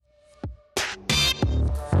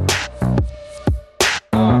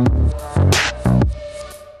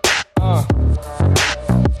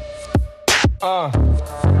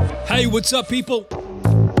Hey, what's up, people?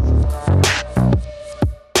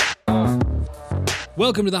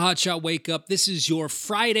 Welcome to the Hotshot Wake Up. This is your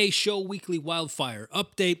Friday show weekly Wildfire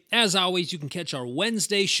update. As always, you can catch our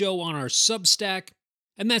Wednesday show on our Substack,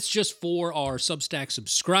 and that's just for our Substack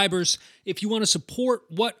subscribers. If you want to support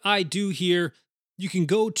what I do here, you can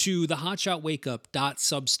go to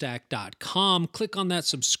thehotshotwakeup.substack.com, click on that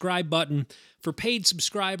subscribe button. For paid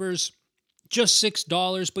subscribers, just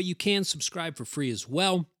 $6, but you can subscribe for free as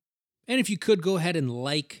well. And if you could, go ahead and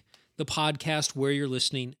like the podcast where you're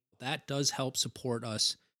listening. That does help support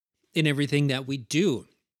us in everything that we do.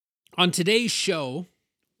 On today's show,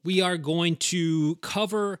 we are going to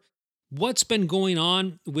cover what's been going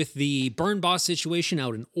on with the burn boss situation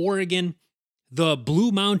out in Oregon. The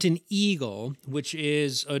Blue Mountain Eagle, which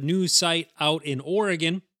is a news site out in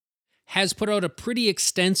Oregon, has put out a pretty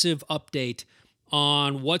extensive update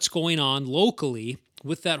on what's going on locally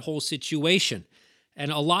with that whole situation. And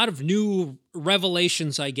a lot of new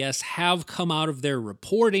revelations, I guess, have come out of their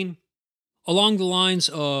reporting along the lines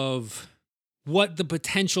of what the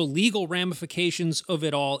potential legal ramifications of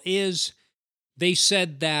it all is. They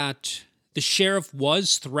said that the sheriff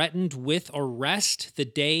was threatened with arrest the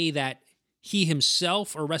day that he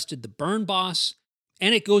himself arrested the burn boss.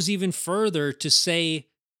 And it goes even further to say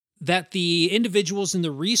that the individuals and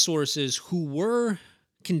the resources who were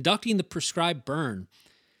conducting the prescribed burn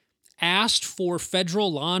asked for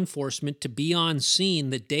federal law enforcement to be on scene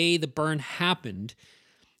the day the burn happened,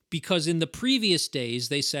 because in the previous days,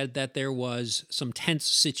 they said that there was some tense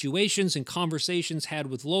situations and conversations had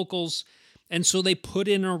with locals, and so they put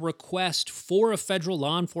in a request for a federal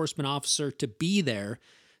law enforcement officer to be there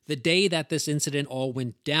the day that this incident all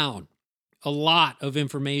went down. A lot of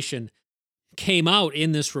information came out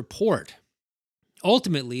in this report.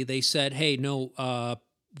 Ultimately, they said, hey, no,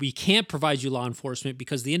 we can't provide you law enforcement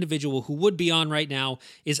because the individual who would be on right now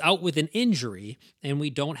is out with an injury and we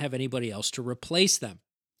don't have anybody else to replace them.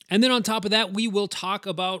 And then on top of that, we will talk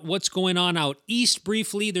about what's going on out east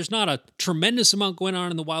briefly. There's not a tremendous amount going on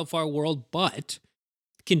in the wildfire world, but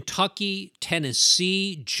Kentucky,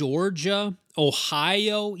 Tennessee, Georgia,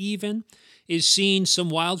 Ohio even is seeing some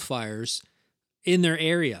wildfires in their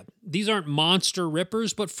area. These aren't monster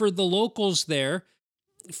rippers, but for the locals there,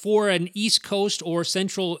 for an East Coast or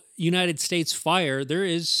central United States fire, there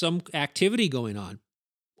is some activity going on.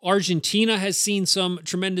 Argentina has seen some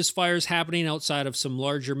tremendous fires happening outside of some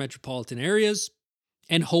larger metropolitan areas,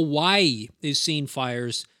 and Hawaii is seeing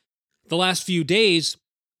fires the last few days.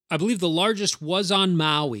 I believe the largest was on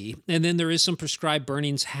Maui, and then there is some prescribed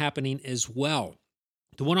burnings happening as well.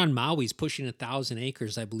 The one on Maui is pushing 1,000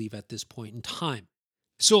 acres, I believe, at this point in time.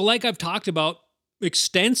 So like I've talked about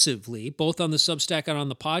extensively, both on the Substack and on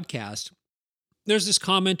the podcast, there's this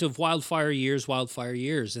comment of wildfire years.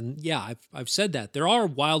 And yeah, I've said that. There are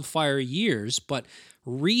wildfire years, but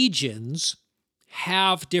regions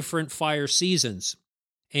have different fire seasons.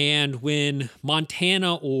 And when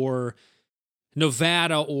Montana or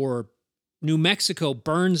Nevada or New Mexico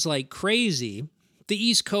burns like crazy, the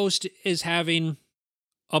East Coast is having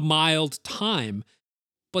a mild time,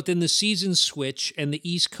 but then the seasons switch and the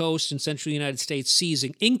East Coast and central United States sees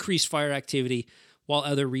increased fire activity while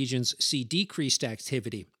other regions see decreased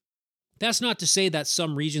activity. That's not to say that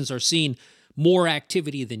some regions are seeing more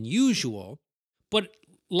activity than usual, but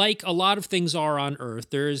like a lot of things are on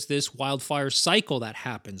Earth, there is this wildfire cycle that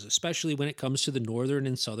happens, especially when it comes to the northern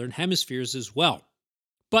and southern hemispheres as well.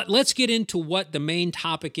 But let's get into what the main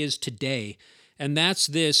topic is today, and that's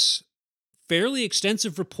this fairly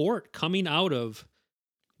extensive report coming out of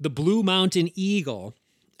the Blue Mountain Eagle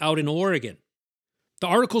out in Oregon. The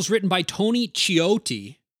article's written by Tony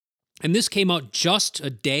Chiotti, and this came out just a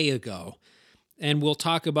day ago, and we'll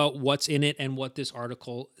talk about what's in it and what this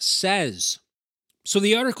article says. So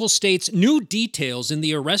the article states, new details in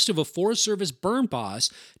the arrest of a Forest Service burn boss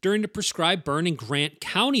during a prescribed burn in Grant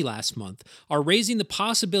County last month are raising the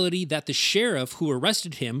possibility that the sheriff who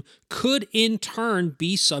arrested him could in turn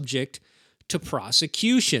be subject to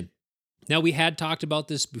prosecution. Now, we had talked about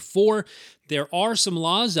this before. There are some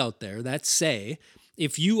laws out there that say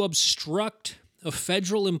if you obstruct a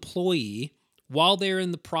federal employee while they're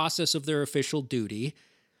in the process of their official duty,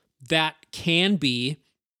 that can be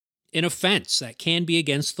an offense, that can be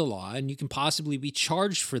against the law, and you can possibly be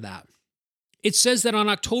charged for that. It says that on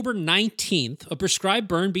October 19th, a prescribed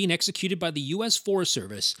burn being executed by the U.S. Forest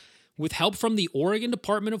Service with help from the Oregon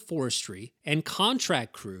Department of Forestry and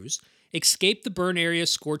contract crews escaped the burn area,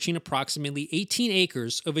 scorching approximately 18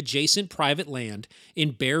 acres of adjacent private land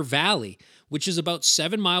in Bear Valley, which is about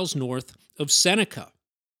 7 miles north of Seneca.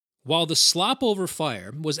 While the slop-over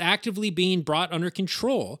fire was actively being brought under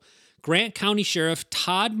control, Grant County Sheriff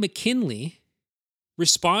Todd McKinley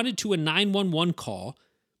responded to a 911 call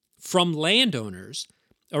from landowners,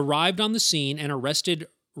 arrived on the scene, and arrested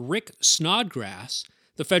Rick Snodgrass,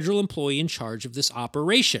 the federal employee in charge of this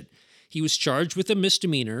operation. He was charged with a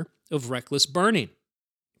misdemeanor of reckless burning.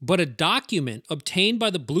 But a document obtained by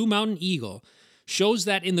the Blue Mountain Eagle shows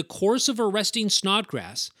that in the course of arresting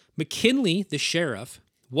Snodgrass, McKinley, the sheriff,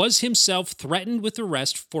 was himself threatened with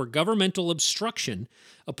arrest for governmental obstruction,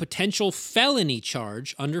 a potential felony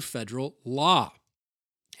charge under federal law.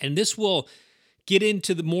 And this will get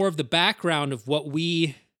into more of the background of what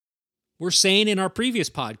we were saying in our previous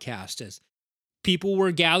podcast. As people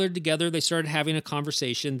were gathered together, they started having a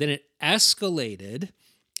conversation, then it escalated,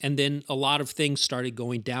 and then a lot of things started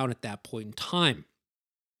going down at that point in time.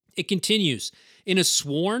 It continues. In a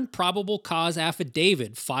sworn probable cause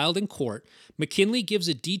affidavit filed in court, McKinley gives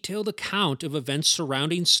a detailed account of events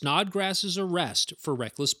surrounding Snodgrass's arrest for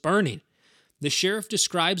reckless burning. The sheriff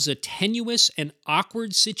describes a tenuous and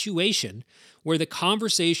awkward situation where the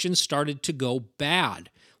conversation started to go bad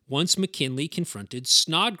once McKinley confronted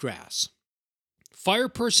Snodgrass. Fire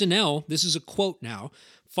personnel, this is a quote now,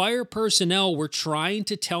 fire personnel were trying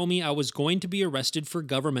to tell me I was going to be arrested for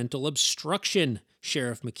governmental obstruction,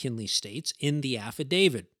 Sheriff McKinley states in the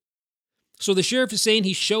affidavit. So the sheriff is saying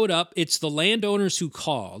he showed up, it's the landowners who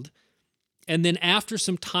called, and then after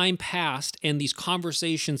some time passed and these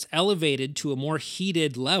conversations elevated to a more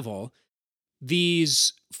heated level,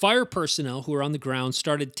 these fire personnel who are on the ground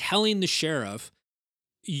started telling the sheriff,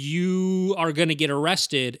 you are going to get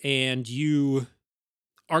arrested and you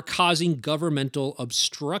are causing governmental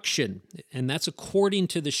obstruction. And that's according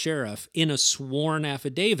to the sheriff in a sworn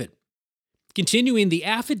affidavit. Continuing, the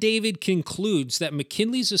affidavit concludes that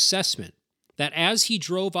McKinley's assessment that as he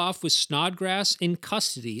drove off with Snodgrass in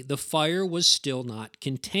custody, the fire was still not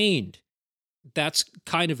contained. That's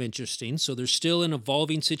kind of interesting. So there's still an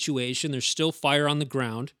evolving situation. There's still fire on the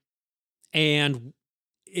ground. And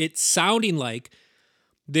it's sounding like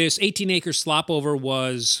this 18-acre slopover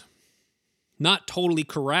was not totally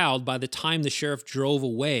corralled by the time the sheriff drove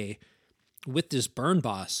away with this burn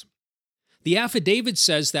boss. The affidavit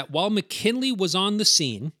says that while McKinley was on the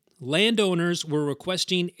scene, landowners were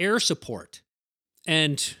requesting air support.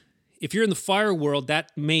 And if you're in the fire world,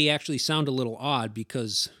 that may actually sound a little odd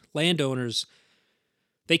because landowners,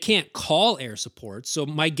 they can't call air support. So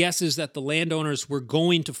my guess is that the landowners were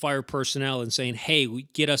going to fire personnel and saying, hey,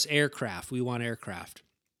 get us aircraft. We want aircraft.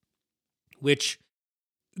 Which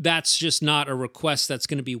that's just not a request that's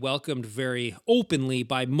going to be welcomed very openly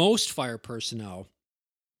by most fire personnel,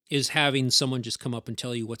 is having someone just come up and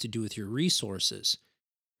tell you what to do with your resources.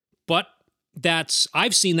 But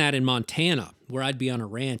I've seen that in Montana, where I'd be on a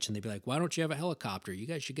ranch and they'd be like, why don't you have a helicopter? You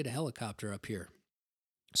guys should get a helicopter up here.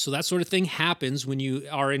 So that sort of thing happens when you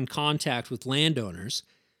are in contact with landowners.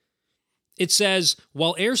 It says,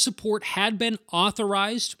 while air support had been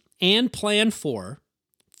authorized and planned for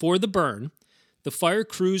the burn, the fire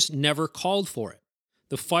crews never called for it.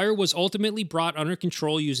 The fire was ultimately brought under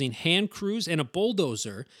control using hand crews and a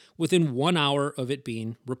bulldozer within 1 hour of it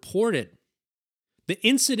being reported. The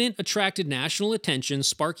incident attracted national attention,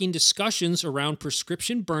 sparking discussions around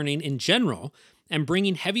prescription burning in general and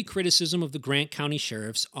bringing heavy criticism of the Grant County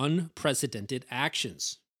Sheriff's unprecedented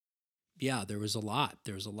actions. Yeah, there was a lot.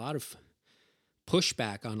 There was a lot of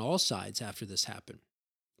pushback on all sides after this happened.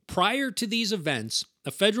 Prior to these events,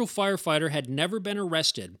 a federal firefighter had never been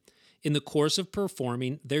arrested in the course of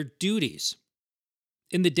performing their duties.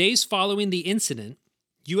 In the days following the incident,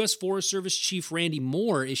 U.S. Forest Service Chief Randy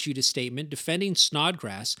Moore issued a statement defending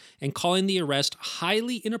Snodgrass and calling the arrest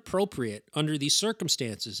highly inappropriate under these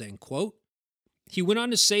circumstances, end quote. He went on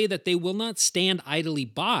to say that they will not stand idly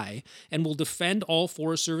by and will defend all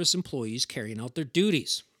Forest Service employees carrying out their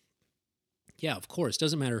duties. Yeah, of course,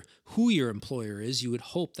 doesn't matter who your employer is, you would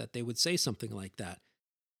hope that they would say something like that.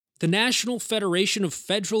 The National Federation of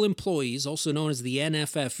Federal Employees, also known as the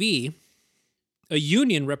NFFE, a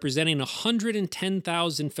union representing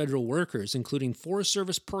 110,000 federal workers, including Forest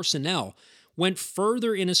Service personnel, went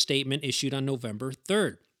further in a statement issued on November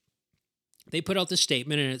 3rd. They put out the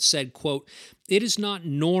statement and it said, quote, "It is not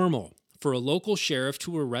normal for a local sheriff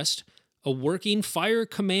to arrest a working fire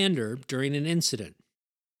commander during an incident,"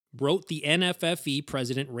 wrote the NFFE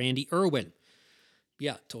president Randy Irwin.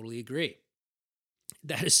 Yeah, totally agree.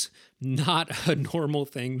 That is not a normal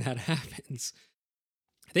thing that happens.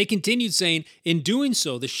 They continued saying, in doing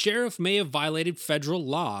so, the sheriff may have violated federal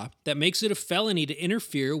law that makes it a felony to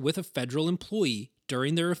interfere with a federal employee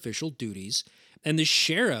during their official duties, and the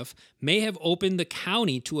sheriff may have opened the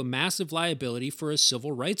county to a massive liability for a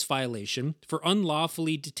civil rights violation for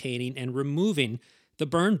unlawfully detaining and removing the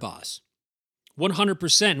burn boss.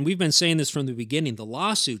 100%. And we've been saying this from the beginning. The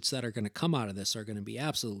lawsuits that are going to come out of this are going to be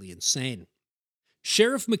absolutely insane.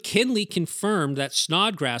 Sheriff McKinley confirmed that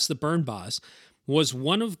Snodgrass, the burn boss, was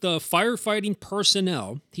one of the firefighting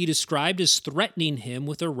personnel he described as threatening him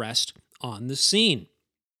with arrest on the scene.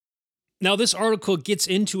 Now, this article gets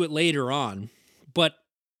into it later on, but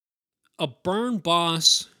a burn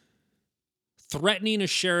boss threatening a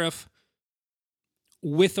sheriff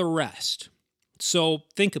with arrest. So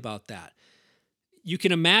think about that. You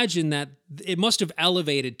can imagine that it must have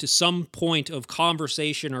elevated to some point of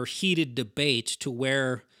conversation or heated debate to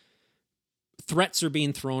where threats are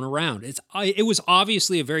being thrown around. It was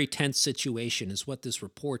obviously a very tense situation, is what this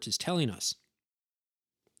report is telling us.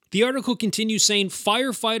 The article continues saying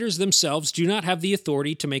firefighters themselves do not have the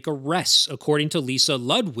authority to make arrests, according to Lisa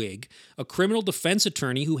Ludwig, a criminal defense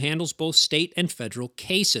attorney who handles both state and federal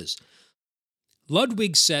cases.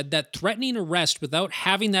 Ludwig said that threatening arrest without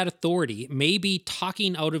having that authority may be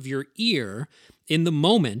talking out of your ear in the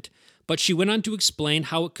moment, but she went on to explain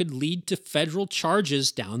how it could lead to federal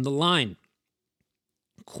charges down the line.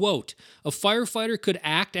 Quote, a firefighter could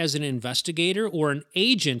act as an investigator or an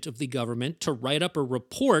agent of the government to write up a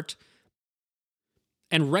report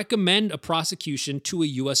and recommend a prosecution to a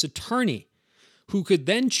U.S. attorney, who could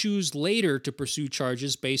then choose later to pursue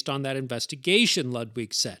charges based on that investigation,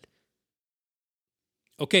 Ludwig said.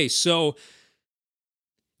 Okay, so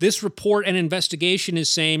this report and investigation is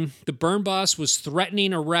saying the burn boss was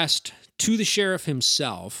threatening arrest to the sheriff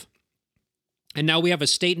himself, and now we have a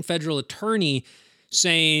state and federal attorney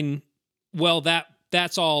saying, well,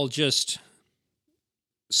 that's all just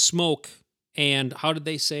smoke. And how did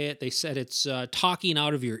they say it? They said it's talking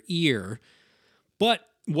out of your ear. But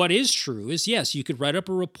what is true is, yes, you could write up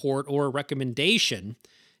a report or a recommendation,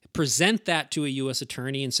 present that to a U.S.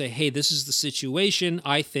 attorney and say, hey, this is the situation.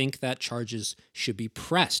 I think that charges should be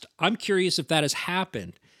pressed. I'm curious if that has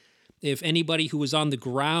happened. If anybody who was on the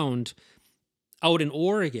ground out in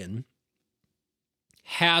Oregon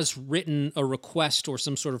has written a request or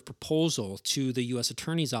some sort of proposal to the U.S.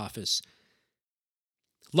 Attorney's Office.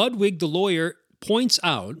 Ludwig, the lawyer, points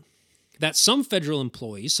out that some federal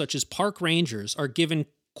employees, such as park rangers, are given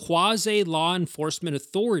quasi-law enforcement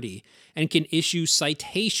authority and can issue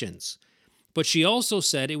citations. But she also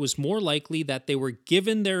said it was more likely that they were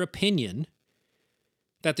given their opinion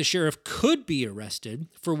that the sheriff could be arrested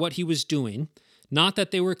for what he was doing, not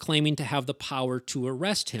that they were claiming to have the power to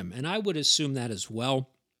arrest him. And I would assume that as well.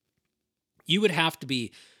 You would have to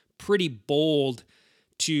be pretty bold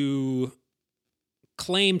to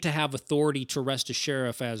claim to have authority to arrest a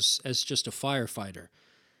sheriff as just a firefighter.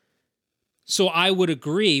 So I would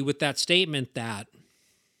agree with that statement that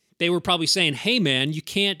they were probably saying, hey man, you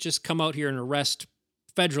can't just come out here and arrest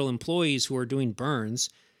federal employees who are doing burns.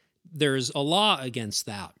 There's a law against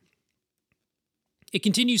that. It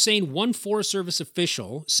continues saying one Forest Service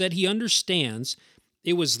official said he understands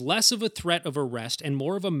it was less of a threat of arrest and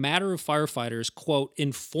more of a matter of firefighters, quote,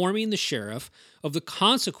 informing the sheriff of the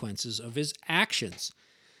consequences of his actions.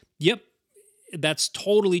 Yep, that's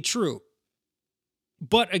totally true.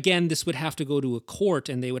 But again, this would have to go to a court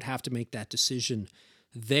and they would have to make that decision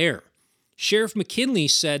there. Sheriff McKinley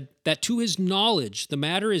said that to his knowledge, the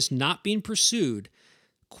matter is not being pursued,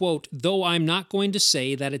 quote, though I'm not going to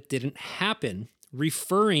say that it didn't happen,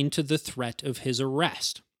 referring to the threat of his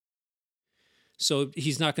arrest. So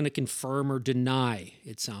he's not going to confirm or deny,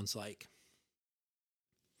 it sounds like.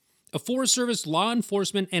 A Forest Service law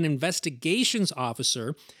enforcement and investigations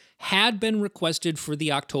officer had been requested for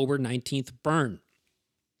the October 19th burn.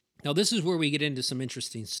 Now, this is where we get into some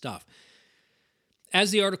interesting stuff.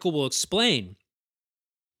 As the article will explain,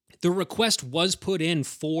 the request was put in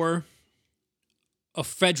for a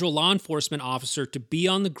federal law enforcement officer to be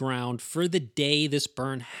on the ground for the day this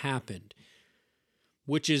burn happened,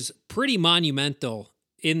 which is pretty monumental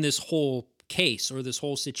in this whole case or this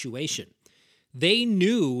whole situation. They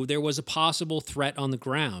knew there was a possible threat on the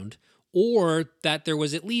ground or that there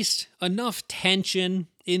was at least enough tension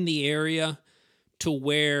in the area to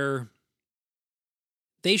where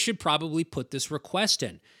they should probably put this request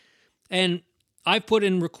in. And I've put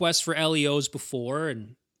in requests for LEOs before,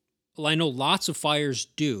 and well, I know lots of fires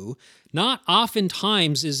do. Not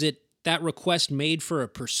oftentimes is it that request made for a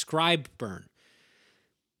prescribed burn.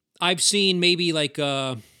 I've seen maybe like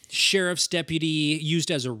a sheriff's deputy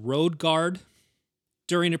used as a road guard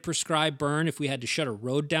during a prescribed burn if we had to shut a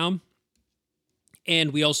road down.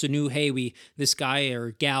 And we also knew, hey, this guy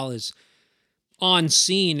or gal is on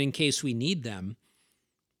scene in case we need them.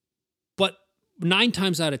 But 9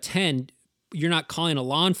 times out of 10, you're not calling a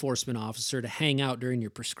law enforcement officer to hang out during your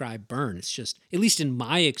prescribed burn. It's just, at least in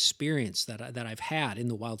my experience that I've had in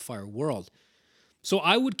the wildfire world. So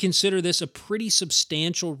I would consider this a pretty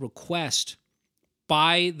substantial request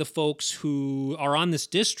by the folks who are on this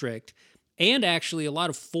district, and actually a lot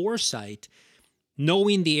of foresight,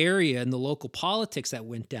 knowing the area and the local politics that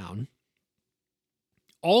went down.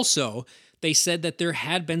 Also, they said that there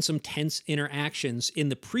had been some tense interactions in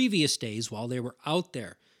the previous days while they were out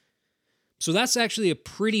there. So that's actually a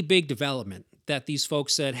pretty big development, that these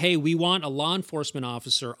folks said, hey, we want a law enforcement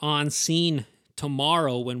officer on scene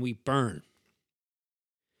tomorrow when we burn.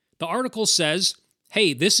 The article says,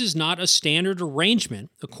 hey, this is not a standard arrangement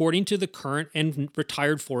according to the current and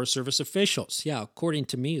retired Forest Service officials. Yeah, according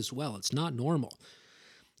to me as well, it's not normal.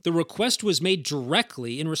 The request was made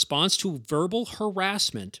directly in response to verbal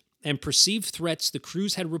harassment and perceived threats the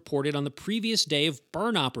crews had reported on the previous day of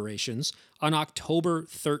burn operations on October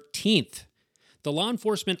 13th. The law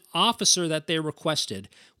enforcement officer that they requested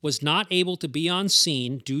was not able to be on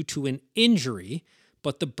scene due to an injury,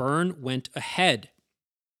 but the burn went ahead.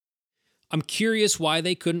 I'm curious why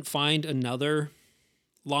they couldn't find another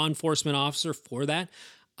law enforcement officer for that.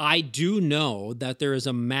 I do know that there is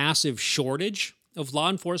a massive shortage of law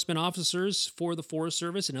enforcement officers for the Forest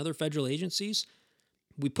Service and other federal agencies.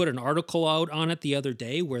 We put an article out on it the other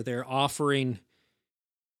day where they're offering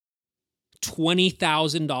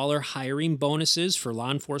 $20,000 hiring bonuses for law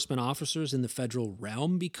enforcement officers in the federal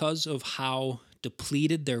realm because of how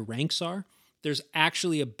depleted their ranks are. There's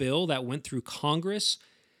actually a bill that went through Congress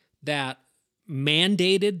that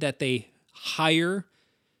mandated that they hire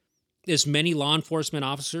as many law enforcement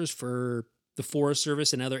officers for the Forest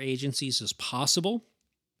Service and other agencies as possible.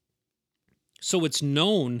 So it's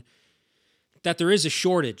known that there is a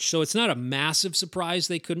shortage. So it's not a massive surprise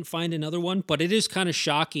they couldn't find another one, but it is kind of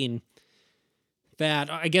shocking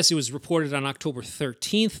that, I guess it was reported on October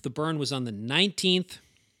 13th. The burn was on the 19th.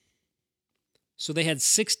 So they had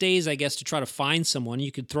 6 days, I guess, to try to find someone.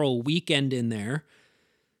 You could throw a weekend in there.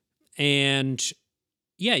 And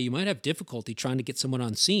yeah, you might have difficulty trying to get someone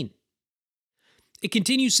on scene. It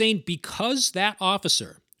continues saying, because that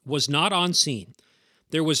officer was not on scene,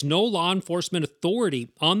 there was no law enforcement authority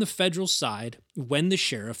on the federal side when the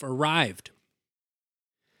sheriff arrived.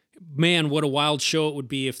 Man, what a wild show it would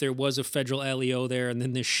be if there was a federal LEO there and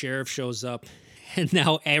then this sheriff shows up and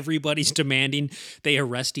now everybody's demanding they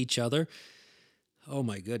arrest each other. Oh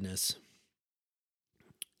my goodness.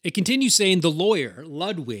 It continues saying the lawyer,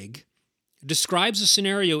 Ludwig, describes a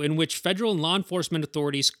scenario in which federal and law enforcement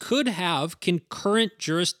authorities could have concurrent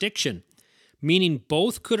jurisdiction, meaning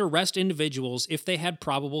both could arrest individuals if they had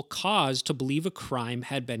probable cause to believe a crime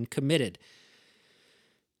had been committed.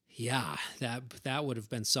 Yeah, that would have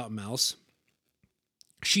been something else.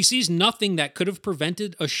 She sees nothing that could have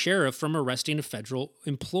prevented a sheriff from arresting a federal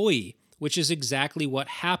employee, which is exactly what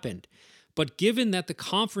happened. But given that the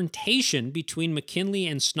confrontation between McKinley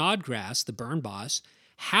and Snodgrass, the burn boss,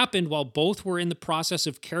 happened while both were in the process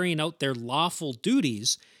of carrying out their lawful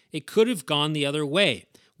duties, it could have gone the other way,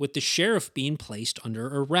 with the sheriff being placed under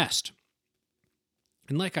arrest.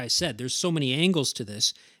 And like I said, there's so many angles to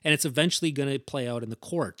this, and it's eventually going to play out in the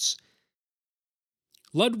courts.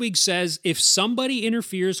 Ludwig says if somebody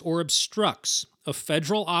interferes or obstructs a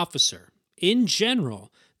federal officer, in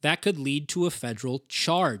general, that could lead to a federal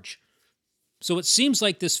charge. So it seems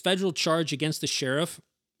like this federal charge against the sheriff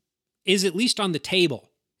is at least on the table.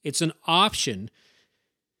 It's an option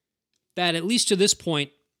that, at least to this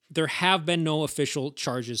point, there have been no official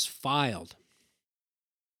charges filed.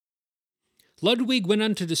 Ludwig went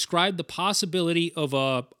on to describe the possibility of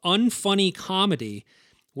a unfunny comedy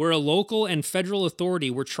where a local and federal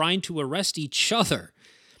authority were trying to arrest each other.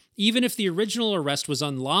 Even if the original arrest was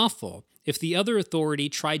unlawful, if the other authority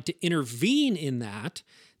tried to intervene in that,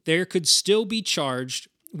 there could still be charged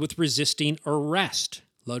with resisting arrest,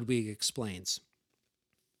 Ludwig explains.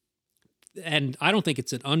 And I don't think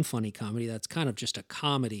it's an unfunny comedy. That's kind of just a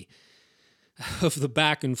comedy of the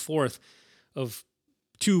back and forth of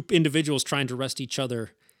two individuals trying to arrest each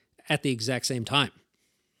other at the exact same time.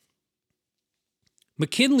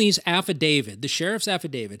 McKinley's affidavit, the sheriff's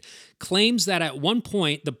affidavit, claims that at one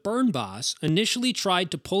point the burn boss initially tried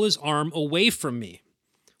to pull his arm away from me.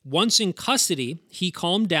 Once in custody, he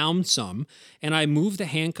calmed down some, and I moved the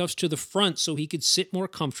handcuffs to the front so he could sit more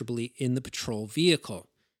comfortably in the patrol vehicle.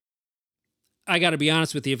 I got to be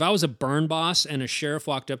honest with you, if I was a burn boss and a sheriff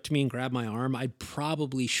walked up to me and grabbed my arm, I'd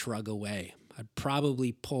probably shrug away. I'd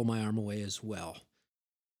probably pull my arm away as well.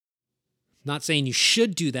 Not saying you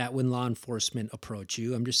should do that when law enforcement approach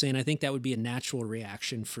you. I'm just saying I think that would be a natural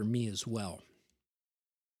reaction for me as well.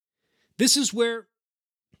 This is where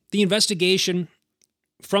the investigation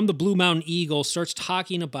from the Blue Mountain Eagle starts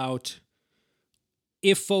talking about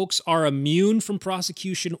if folks are immune from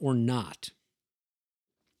prosecution or not.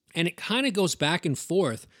 And it kind of goes back and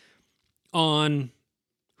forth on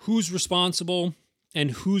who's responsible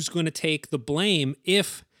and who's going to take the blame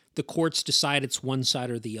if the courts decide it's one side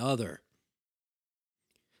or the other.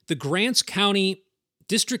 The Grants County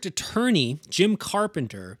District Attorney, Jim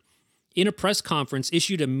Carpenter, in a press conference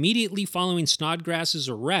issued immediately following Snodgrass's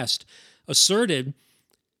arrest, asserted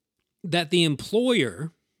that the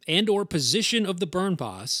employer and or position of the burn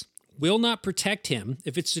boss will not protect him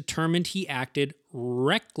if it's determined he acted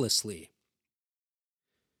recklessly.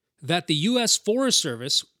 That the U.S. Forest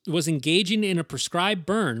Service was engaging in a prescribed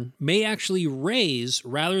burn may actually raise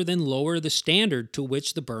rather than lower the standard to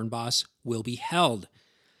which the burn boss will be held.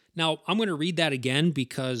 Now, I'm going to read that again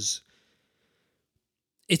because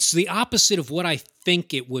it's the opposite of what I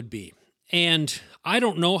think it would be. And I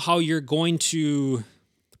don't know how you're going to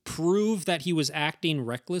prove that he was acting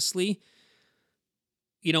recklessly.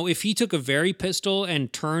 You know, if he took a very pistol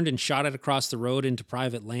and turned and shot it across the road into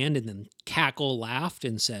private land and then Cackle laughed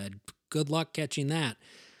and said, "Good luck catching that,"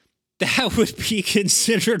 that would be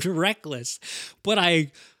considered reckless. But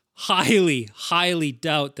I highly, highly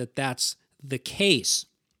doubt that that's the case.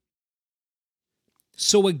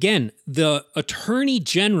 So again, the Attorney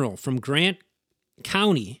General from Grant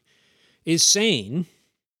County is saying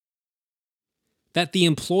that the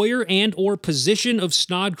employer and or position of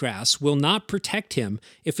Snodgrass will not protect him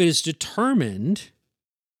if it is determined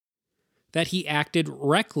that he acted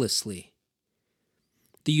recklessly.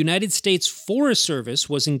 The United States Forest Service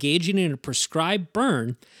was engaging in a prescribed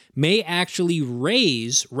burn may actually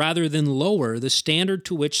raise rather than lower the standard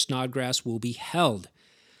to which Snodgrass will be held.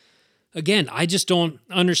 Again, I just don't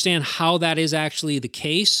understand how that is actually the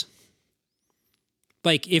case.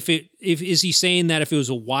 Like, is he saying that if it was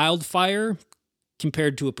a wildfire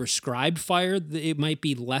compared to a prescribed fire, it might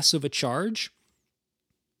be less of a charge?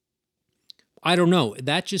 I don't know.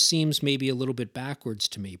 That just seems maybe a little bit backwards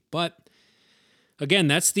to me. But again,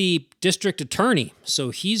 that's the district attorney. So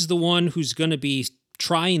he's the one who's going to be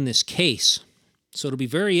trying this case. So it'll be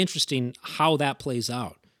very interesting how that plays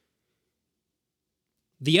out.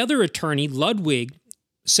 The other attorney, Ludwig,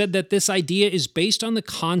 said that this idea is based on the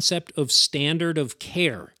concept of standard of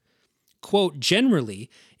care. Quote, "Generally,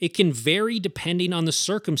 it can vary depending on the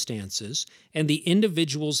circumstances and the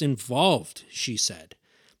individuals involved," she said.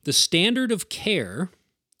 "The standard of care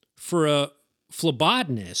for a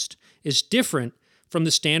phlebotomist is different from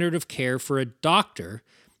the standard of care for a doctor,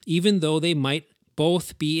 even though they might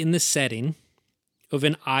both be in the setting of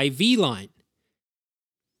an IV line.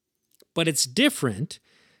 But it's different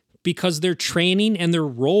because their training and their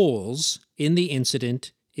roles in the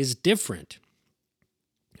incident is different."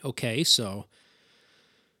 Okay, so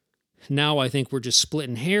now I think we're just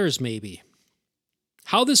splitting hairs maybe.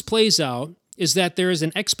 How this plays out is that there is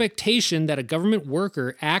an expectation that a government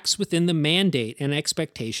worker acts within the mandate and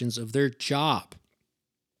expectations of their job.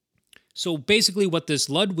 So basically what this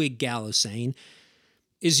Ludwig gal is saying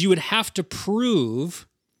is you would have to prove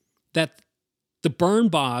that the burn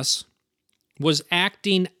boss was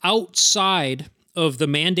acting outside of the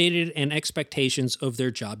mandated and expectations of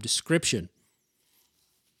their job description.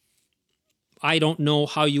 I don't know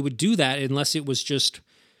how you would do that unless it was just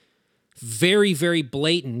very, very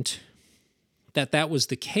blatant that that was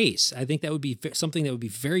the case. I think that would be something that would be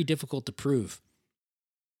very difficult to prove.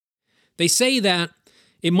 They say that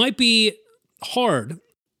it might be hard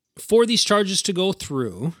for these charges to go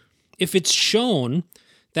through if it's shown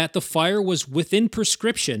that the fire was within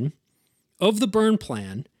prescription of the burn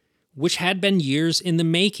plan, which had been years in the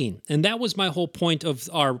making. And that was my whole point of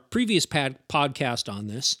our previous podcast on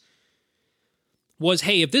this, was,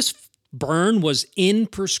 hey, if this burn was in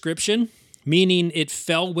prescription, meaning it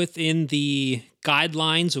fell within the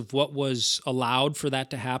guidelines of what was allowed for that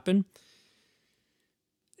to happen,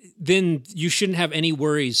 then you shouldn't have any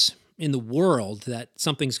worries in the world that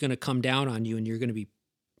something's going to come down on you and you're going to be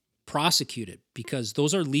prosecuted, because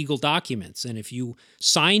those are legal documents. And if you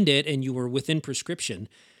signed it and you were within prescription,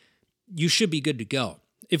 you should be good to go.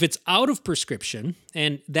 If it's out of prescription,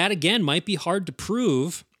 and that again might be hard to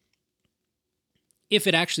prove if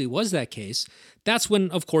it actually was that case, that's when,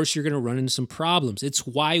 of course, you're going to run into some problems. It's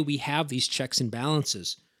why we have these checks and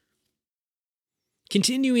balances.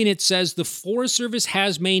 Continuing, it says, the Forest Service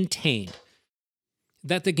has maintained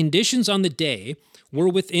that the conditions on the day were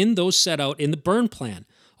within those set out in the burn plan,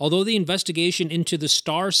 although the investigation into the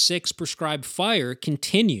Star 6 prescribed fire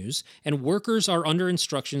continues and workers are under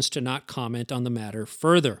instructions to not comment on the matter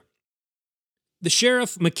further. The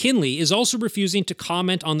sheriff, McKinley, is also refusing to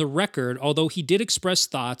comment on the record, although he did express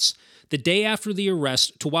thoughts the day after the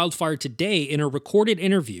arrest to Wildfire Today in a recorded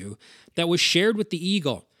interview that was shared with the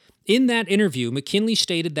Eagle. In that interview, McKinley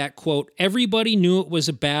stated that, quote, "Everybody knew it was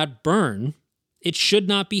a bad burn. It should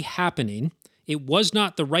not be happening. It was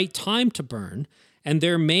not the right time to burn, and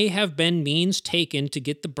there may have been means taken to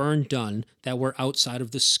get the burn done that were outside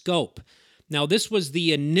of the scope." Now, this was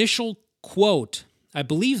the initial quote, I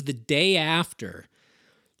believe the day after,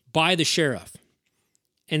 by the sheriff.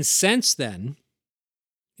 And since then,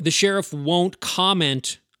 the sheriff won't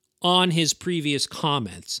comment on his previous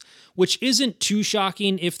comments, which isn't too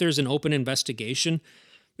shocking if there's an open investigation.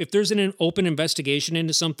 If there's an open investigation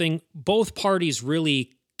into something, both parties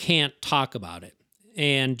really can't talk about it.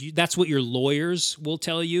 And that's what your lawyers will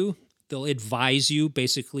tell you. They'll advise you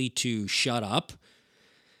basically to shut up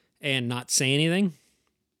and not say anything,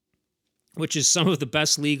 which is some of the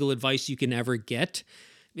best legal advice you can ever get,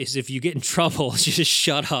 is if you get in trouble, just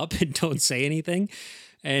shut up and don't say anything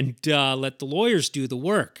and let the lawyers do the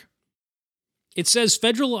work. It says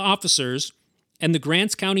federal officers and the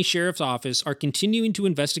Grants County Sheriff's Office are continuing to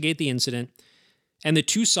investigate the incident, and the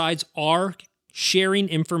two sides are sharing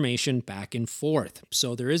information back and forth.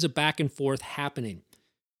 So there is a back and forth happening.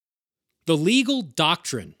 The legal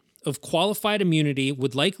doctrine of qualified immunity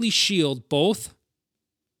would likely shield both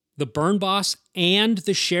the burn boss and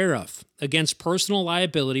the sheriff against personal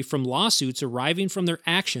liability from lawsuits arising from their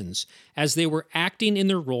actions as they were acting in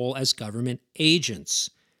their role as government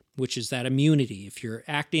agents, which is that immunity. If you're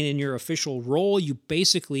acting in your official role, you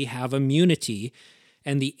basically have immunity,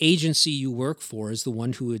 and the agency you work for is the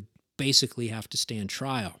one who would basically have to stand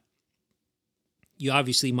trial. You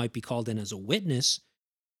obviously might be called in as a witness,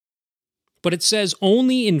 but it says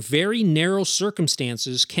only in very narrow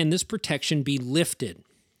circumstances can this protection be lifted.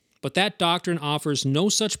 But that doctrine offers no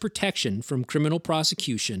such protection from criminal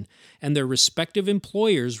prosecution, and their respective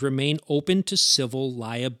employers remain open to civil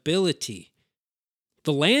liability.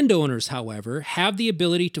 The landowners, however, have the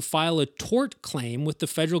ability to file a tort claim with the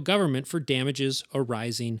federal government for damages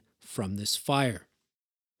arising from this fire.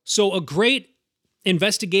 So a great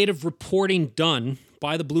investigative reporting done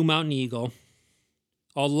by the Blue Mountain Eagle.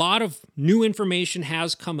 A lot of new information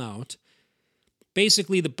has come out.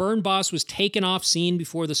 Basically, the burn boss was taken off scene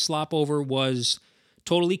before the slopover was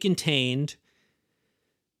totally contained,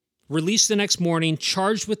 released the next morning,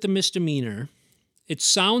 charged with the misdemeanor. It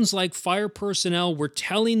sounds like fire personnel were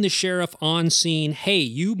telling the sheriff on scene, hey,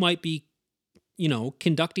 you might be,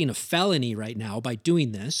 conducting a felony right now by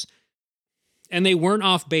doing this. And they weren't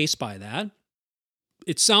off base by that.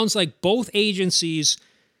 It sounds like both agencies,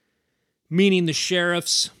 meaning the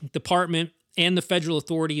sheriff's department and the federal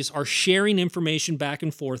authorities, are sharing information back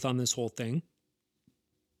and forth on this whole thing.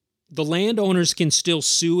 The landowners can still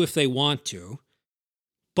sue if they want to,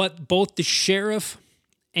 but both the sheriff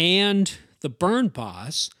and the burn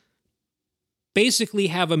boss basically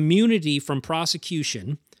have immunity from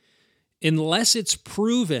prosecution unless it's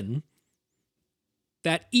proven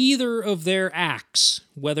that either of their acts,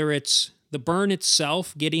 whether it's the burn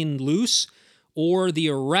itself getting loose or the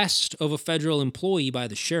arrest of a federal employee by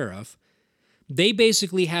the sheriff, they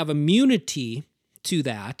basically have immunity to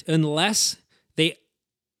that unless they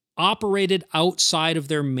operated outside of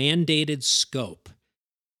their mandated scope.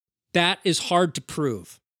 That is hard to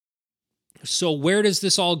prove. So where does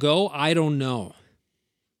this all go? I don't know.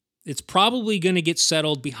 It's probably going to get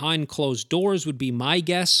settled behind closed doors, would be my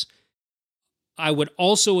guess. I would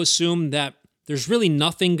also assume that there's really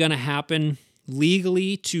nothing going to happen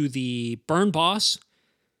legally to the burn boss,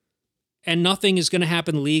 and nothing is going to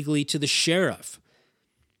happen legally to the sheriff.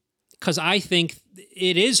 Because I think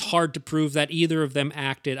it is hard to prove that either of them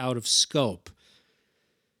acted out of scope.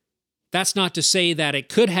 That's not to say that it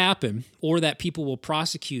could happen or that people will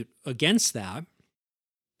prosecute against that,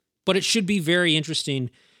 but it should be very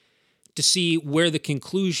interesting to see where the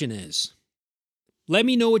conclusion is. Let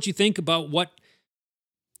me know what you think about what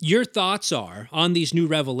your thoughts are on these new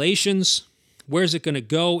revelations. Where's it going to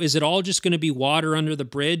go? Is it all just going to be water under the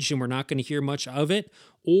bridge and we're not going to hear much of it?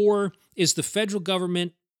 Or is the federal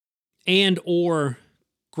government and or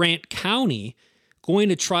Grant County going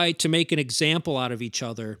to try to make an example out of each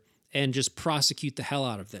other and just prosecute the hell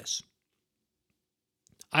out of this?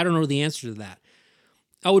 I don't know the answer to that.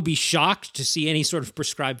 I would be shocked to see any sort of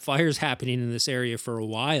prescribed fires happening in this area for a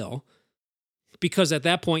while, because at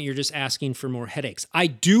that point you're just asking for more headaches. I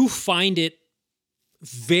do find it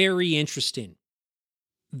very interesting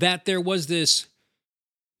that there was this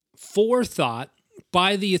forethought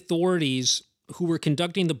by the authorities who were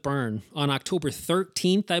conducting the burn on October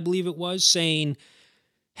 13th, I believe it was, saying,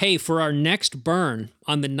 hey, for our next burn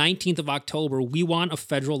on the 19th of October, we want a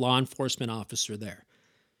federal law enforcement officer there.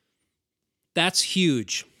 That's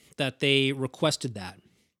huge that they requested that.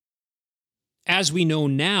 As we know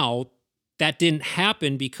now, that didn't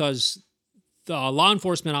happen because the law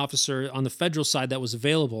enforcement officer on the federal side that was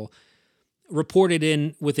available reported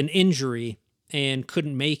in with an injury and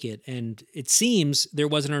couldn't make it. And it seems there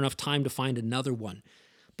wasn't enough time to find another one.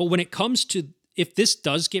 But when it comes to, if this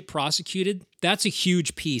does get prosecuted, that's a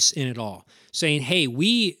huge piece in it all. Saying, hey,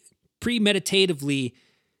 we premeditatively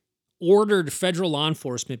ordered federal law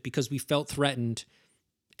enforcement because we felt threatened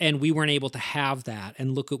and we weren't able to have that,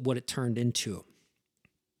 and look at what it turned into.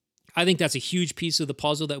 I think that's a huge piece of the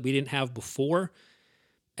puzzle that we didn't have before,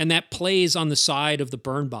 and that plays on the side of the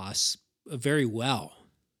burn boss very well.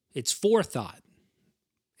 It's forethought.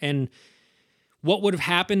 And what would have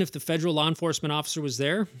happened if the federal law enforcement officer was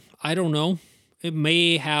there? I don't know. It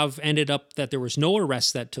may have ended up that there was no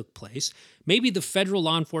arrest that took place. Maybe the federal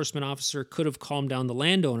law enforcement officer could have calmed down the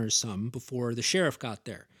landowners some before the sheriff got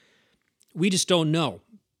there. We just don't know.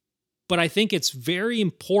 But I think it's very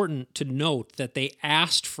important to note that they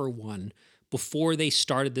asked for one before they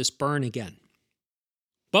started this burn again.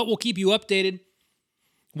 But we'll keep you updated.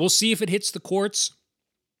 We'll see if it hits the courts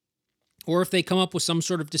or if they come up with some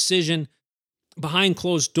sort of decision behind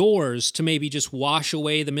closed doors to maybe just wash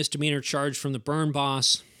away the misdemeanor charge from the burn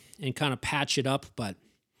boss and kind of patch it up. But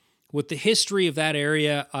with the history of that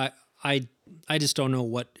area, I just don't know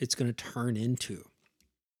what it's going to turn into.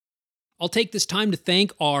 I'll take this time to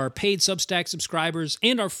thank our paid Substack subscribers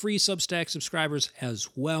and our free Substack subscribers as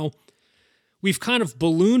well. We've kind of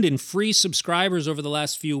ballooned in free subscribers over the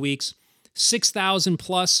last few weeks. 6,000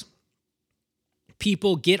 plus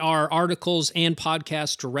people get our articles and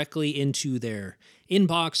podcasts directly into their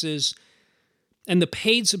inboxes. And the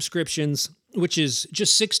paid subscriptions, which is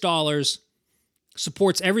just $6,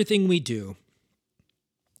 supports everything we do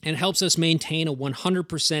and helps us maintain a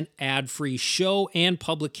 100% ad-free show and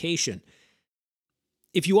publication.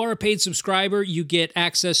 If you are a paid subscriber, you get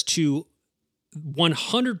access to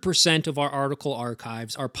 100% of our article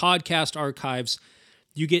archives, our podcast archives.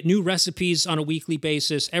 You get new recipes on a weekly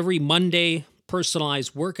basis. Every Monday,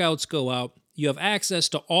 personalized workouts go out. You have access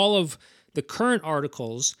to all of the current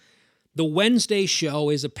articles. The Wednesday show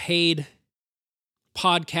is a paid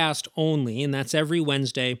podcast only, and that's every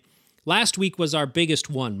Wednesday. Last week was our biggest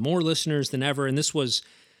one, more listeners than ever, and this was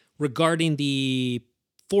regarding the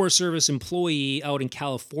Forest Service employee out in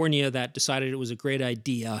California that decided it was a great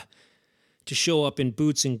idea to show up in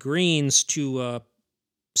boots and greens to a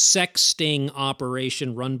sex sting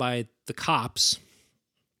operation run by the cops.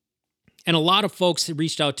 And a lot of folks had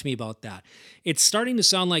reached out to me about that. It's starting to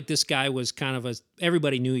sound like this guy was kind of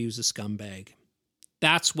everybody knew he was a scumbag.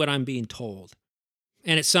 That's what I'm being told.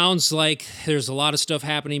 And it sounds like there's a lot of stuff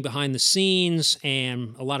happening behind the scenes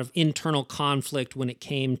and a lot of internal conflict when it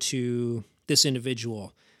came to this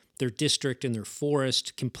individual, their district and their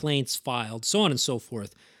forest, complaints filed, so on and so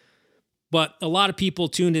forth. But a lot of people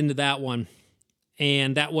tuned into that one,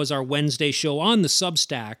 and that was our Wednesday show on the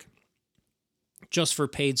Substack, just for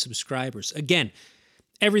paid subscribers. Again,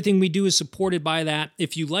 everything we do is supported by that.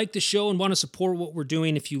 If you like the show and want to support what we're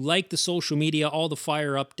doing, if you like the social media, all the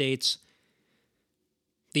fire updates,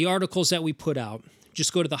 the articles that we put out,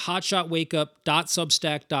 just go to the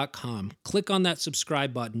hotshotwakeup.substack.com. Click on that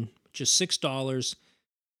subscribe button, just $6.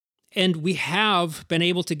 And we have been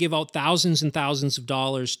able to give out thousands and thousands of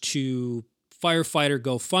dollars to firefighter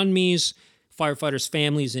GoFundMes, firefighters'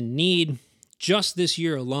 families in need, just this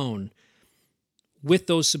year alone, with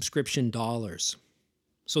those subscription dollars.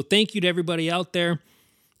 So thank you to everybody out there.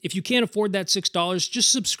 If you can't afford that $6, just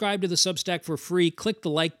subscribe to the Substack for free. Click the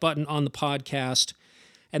like button on the podcast,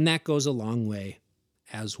 and that goes a long way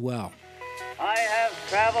as well. I have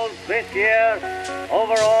traveled this year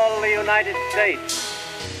over all the United States,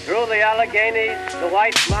 through the Alleghenies, the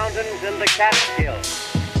White Mountains, and the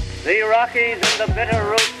Catskills, the Rockies and the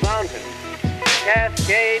Bitterroot Mountains, the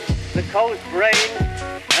Cascades, the Coast Range,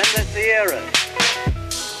 and the Sierras.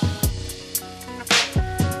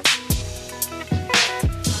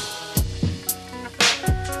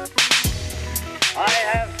 I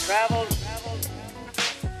have traveled.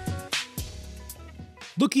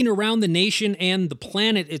 Looking around the nation and the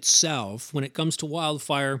planet itself, when it comes to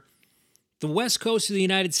wildfire, the west coast of the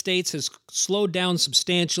United States has slowed down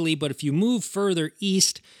substantially, but if you move further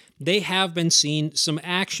east, they have been seeing some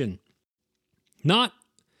action. Not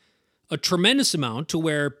a tremendous amount to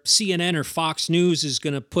where CNN or Fox News is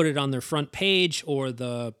going to put it on their front page or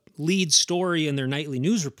the lead story in their nightly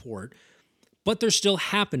news report, but they're still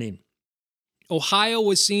happening. Ohio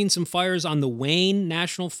was seeing some fires on the Wayne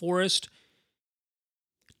National Forest.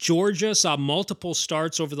 Georgia saw multiple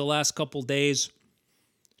starts over the last couple days.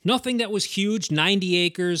 Nothing that was huge, 90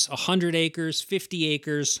 acres, 100 acres, 50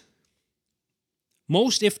 acres.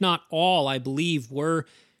 Most, if not all, I believe, were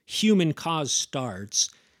human-caused starts.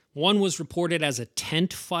 One was reported as a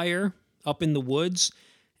tent fire up in the woods,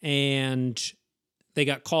 and they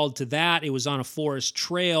got called to that. It was on a forest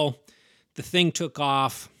trail. The thing took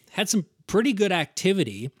off, had some pretty good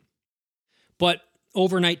activity, but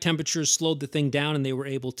overnight temperatures slowed the thing down, and they were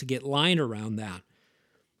able to get line around that.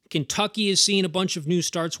 Kentucky has seen a bunch of new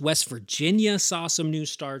starts. West Virginia saw some new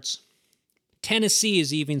starts. Tennessee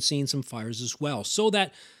has even seen some fires as well. So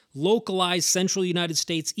that localized central United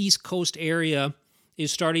States East Coast area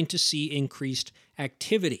is starting to see increased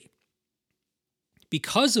activity.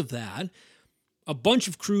 Because of that, a bunch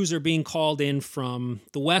of crews are being called in from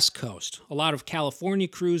the West Coast. A lot of California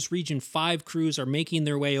crews, Region 5 crews are making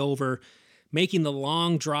their way over, making the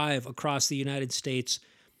long drive across the United States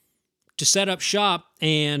to set up shop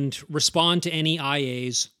and respond to any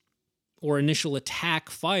IAs or initial attack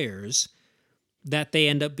fires that they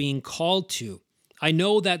end up being called to. I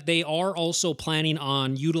know that they are also planning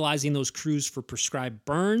on utilizing those crews for prescribed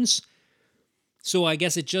burns. So I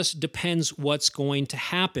guess it just depends what's going to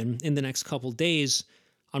happen in the next couple days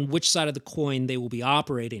on which side of the coin they will be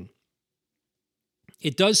operating.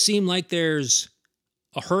 It does seem like there's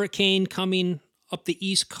a hurricane coming up the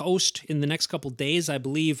East Coast in the next couple days, I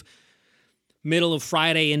believe middle of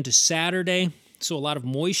Friday into Saturday. So a lot of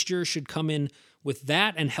moisture should come in with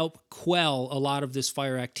that and help quell a lot of this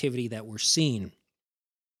fire activity that we're seeing.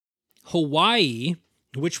 Hawaii,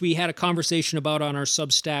 which we had a conversation about on our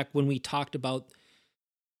Substack when we talked about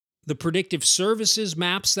the predictive services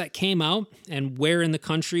maps that came out and where in the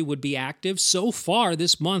country would be active. So far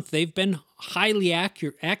this month, they've been highly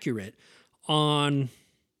accurate on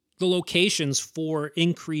the locations for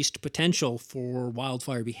increased potential for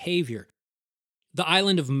wildfire behavior. The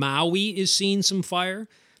island of Maui is seeing some fire.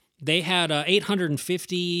 They had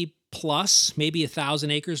 850 plus, maybe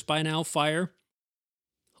 1,000 acres by now, fire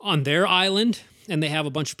on their island, and they have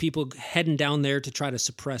a bunch of people heading down there to try to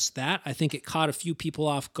suppress that. I think it caught a few people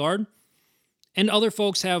off guard. And other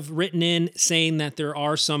folks have written in saying that there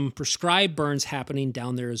are some prescribed burns happening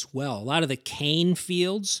down there as well. A lot of the cane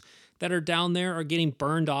fields that are down there are getting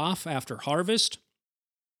burned off after harvest.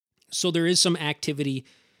 So there is some activity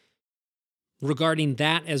regarding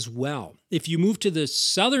that as well. If you move to the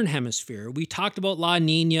southern hemisphere, we talked about La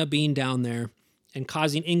Nina being down there and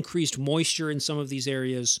causing increased moisture in some of these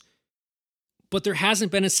areas. But there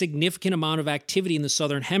hasn't been a significant amount of activity in the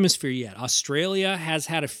southern hemisphere yet. Australia has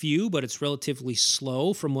had a few, but it's relatively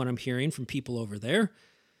slow from what I'm hearing from people over there.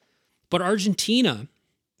 But Argentina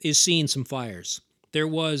is seeing some fires. There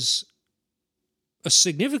was a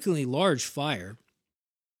significantly large fire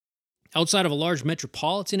outside of a large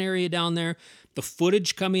metropolitan area down there. The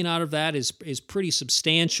footage coming out of that is pretty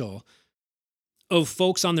substantial, of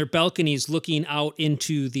folks on their balconies looking out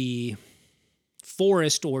into the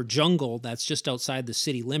forest or jungle that's just outside the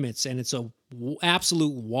city limits, and it's a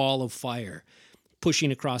absolute wall of fire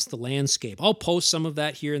pushing across the landscape. I'll post some of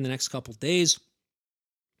that here in the next couple days.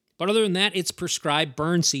 But other than that, it's prescribed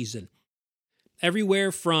burn season.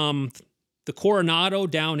 Everywhere from the Coronado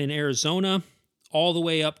down in Arizona all the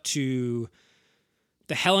way up to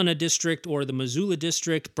the Helena district or the Missoula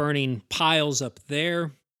district, burning piles up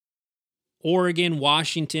there. Oregon,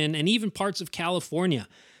 Washington, and even parts of California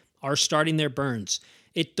are starting their burns.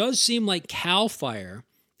 It does seem like CAL FIRE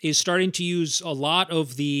is starting to use a lot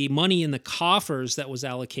of the money in the coffers that was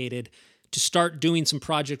allocated to start doing some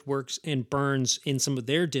project works and burns in some of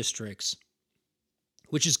their districts,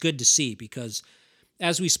 which is good to see because,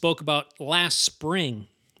 as we spoke about last spring,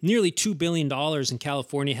 nearly $2 billion in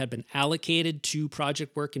California had been allocated to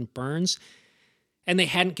project work and burns, and they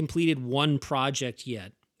hadn't completed one project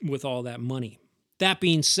yet with all that money. That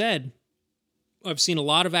being said, I've seen a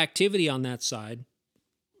lot of activity on that side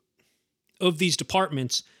of these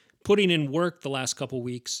departments putting in work the last couple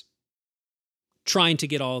weeks, trying to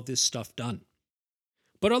get all of this stuff done.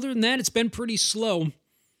 But other than that, it's been pretty slow.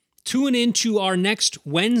 Tune into our next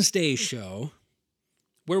Wednesday show,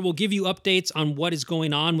 where we'll give you updates on what is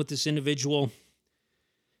going on with this individual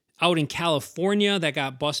out in California that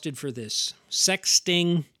got busted for this sex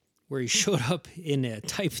sting, where he showed up in a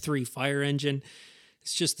Type 3 fire engine.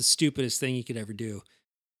 It's just the stupidest thing he could ever do.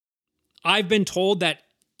 I've been told that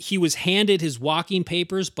he was handed his walking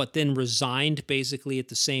papers, but then resigned basically at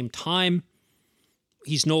the same time.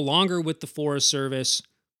 He's no longer with the Forest Service,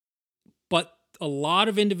 but a lot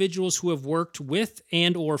of individuals who have worked with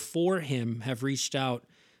and or for him have reached out,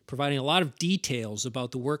 providing a lot of details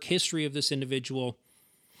about the work history of this individual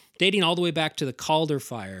dating all the way back to the Calder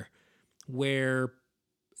fire, where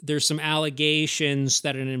there's some allegations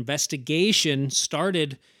that an investigation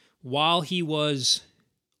started while he was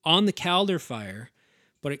on the Calder fire,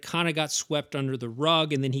 but it kind of got swept under the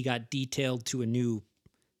rug, and then he got detailed to a new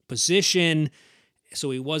position,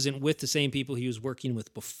 so he wasn't with the same people he was working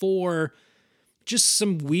with before. Just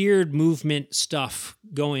some weird movement stuff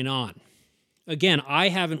going on. Again, I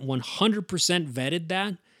haven't 100% vetted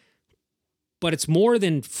that, but it's more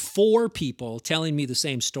than 4 people telling me the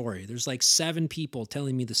same story. There's like 7 people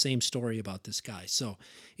telling me the same story about this guy. So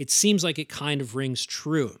it seems like it kind of rings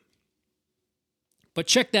true. But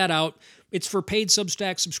check that out. It's for paid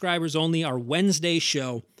Substack subscribers only, our Wednesday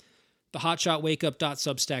show,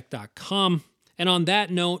 thehotshotwakeup.substack.com. And on that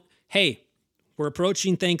note, hey, we're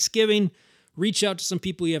approaching Thanksgiving. Reach out to some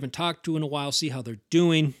people you haven't talked to in a while, see how they're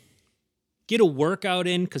doing. Get a workout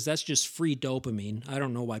in, because that's just free dopamine. I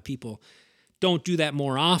don't know why people don't do that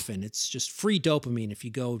more often. It's just free dopamine if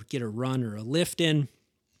you go get a run or a lift in.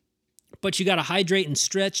 But you got to hydrate and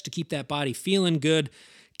stretch to keep that body feeling good.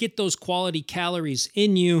 Get those quality calories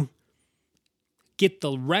in you. Get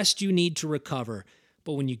the rest you need to recover.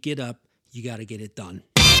 But when you get up, you got to get it done.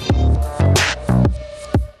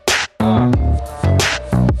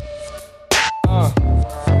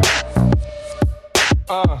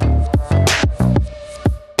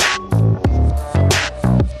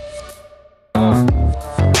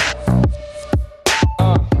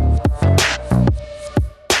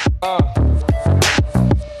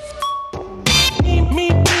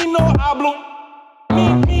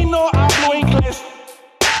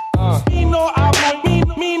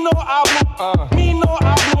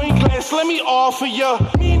 Let me offer you.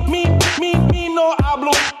 Me no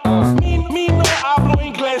hablo. Me no hablo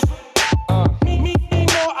inglés. Me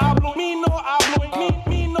no hablo. Me no